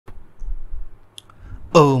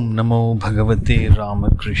Om Namo Bhagavate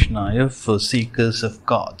Ramakrishnaya. For seekers of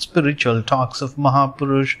God, spiritual talks of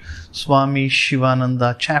Mahapurush Swami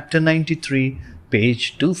Shivananda, chapter 93,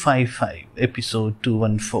 page 255, episode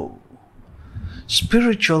 214.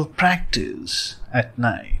 Spiritual practice at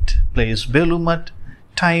night. Place Belumat,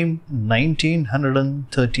 time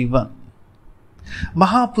 1931.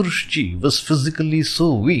 Mahapurushji was physically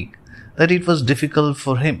so weak that it was difficult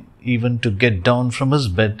for him even to get down from his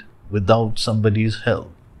bed without somebody's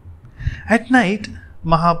help. At night,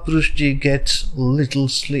 Mahapurushji gets little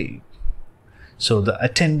sleep. So the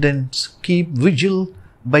attendants keep vigil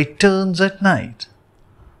by turns at night.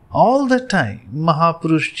 All the time,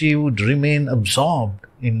 Mahapurushji would remain absorbed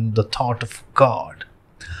in the thought of God.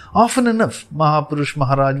 Often enough, Mahapurush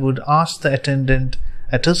Maharaj would ask the attendant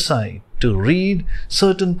at his side to read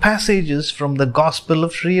certain passages from the Gospel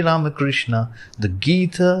of Sri Ramakrishna, the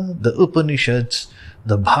Gita, the Upanishads,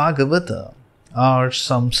 the Bhagavata, or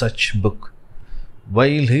some such book, while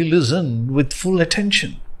he listened with full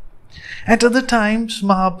attention. At other times,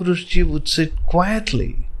 Mahapurushji would sit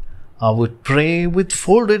quietly or would pray with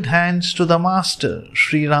folded hands to the Master,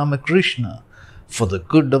 Sri Ramakrishna, for the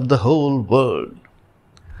good of the whole world.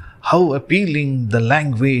 How appealing the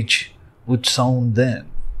language would sound then.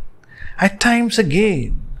 At times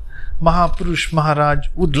again, Mahapurush Maharaj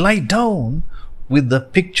would lie down with the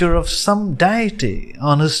picture of some deity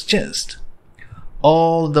on his chest.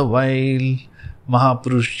 All the while,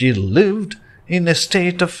 Mahapurushji lived in a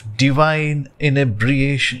state of divine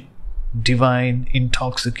inebriation, divine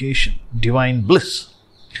intoxication, divine bliss.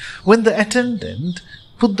 When the attendant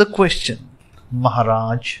put the question,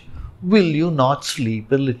 "Maharaj, will you not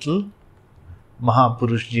sleep a little?"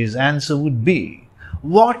 Mahapurushji's answer would be,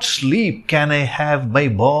 "What sleep can I have, my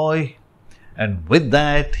boy?" And with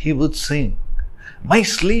that he would sing, "My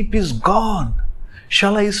sleep is gone.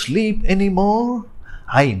 Shall I sleep any more?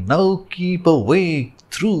 I now keep awake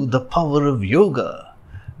through the power of yoga.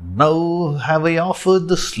 Now have I offered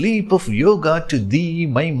the sleep of yoga to thee,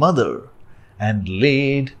 my mother, and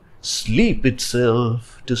laid sleep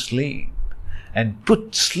itself to sleep, and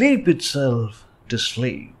put sleep itself to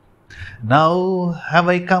sleep. Now have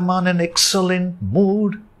I come on an excellent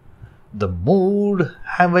mood. The mood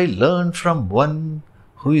have I learned from one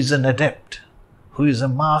who is an adept, who is a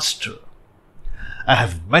master. I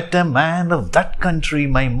have met a man of that country,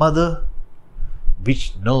 my mother,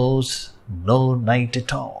 which knows no night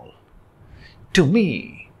at all. To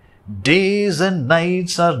me, days and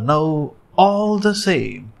nights are now all the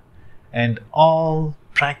same, and all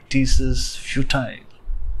practices futile."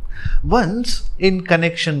 Once, in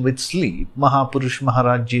connection with sleep, Mahapurush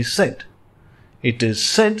Maharajji said, "It is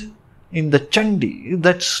said in the Chandi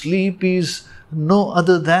that sleep is no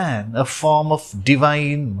other than a form of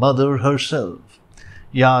Divine Mother herself.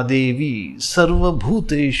 Ya Devi Sarva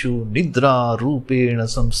Bhuteshu Nidra Rupena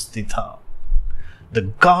Samstitha.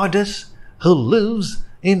 The goddess who lives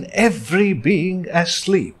in every being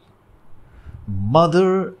asleep.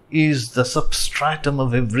 Mother is the substratum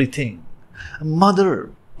of everything.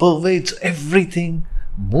 Mother pervades everything,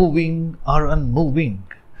 moving or unmoving.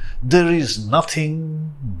 There is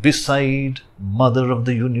nothing beside Mother of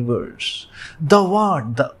the universe. Thou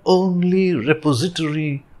art the only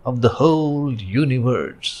repository of the whole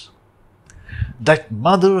universe. That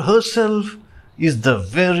Mother herself is the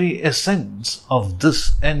very essence of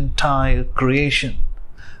this entire creation.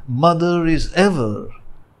 Mother is ever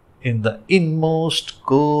in the inmost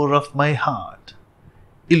core of my heart,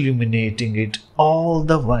 illuminating it all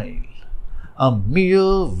the while. A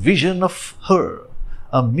mere vision of her,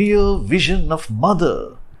 a mere vision of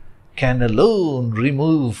Mother, can alone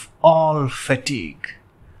remove all fatigue,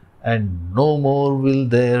 and no more will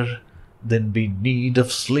there then be need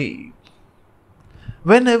of sleep.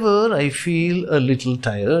 Whenever I feel a little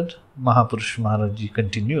tired," Mahapurush Maharajji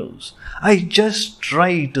continues, "I just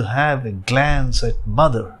try to have a glance at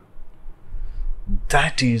Mother.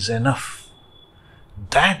 That is enough.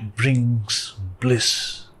 That brings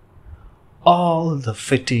bliss. All the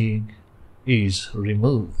fatigue is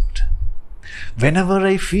removed. Whenever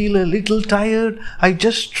I feel a little tired, I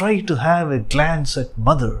just try to have a glance at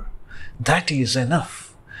Mother. That is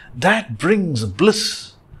enough. That brings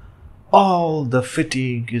bliss. All the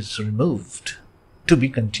fatigue is removed." To be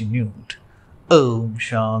continued. Om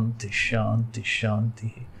Shanti Shanti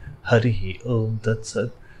Shanti. Harihi Om Tat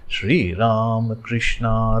Sat. Shri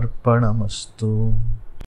Ramakrishna Arpanamastu.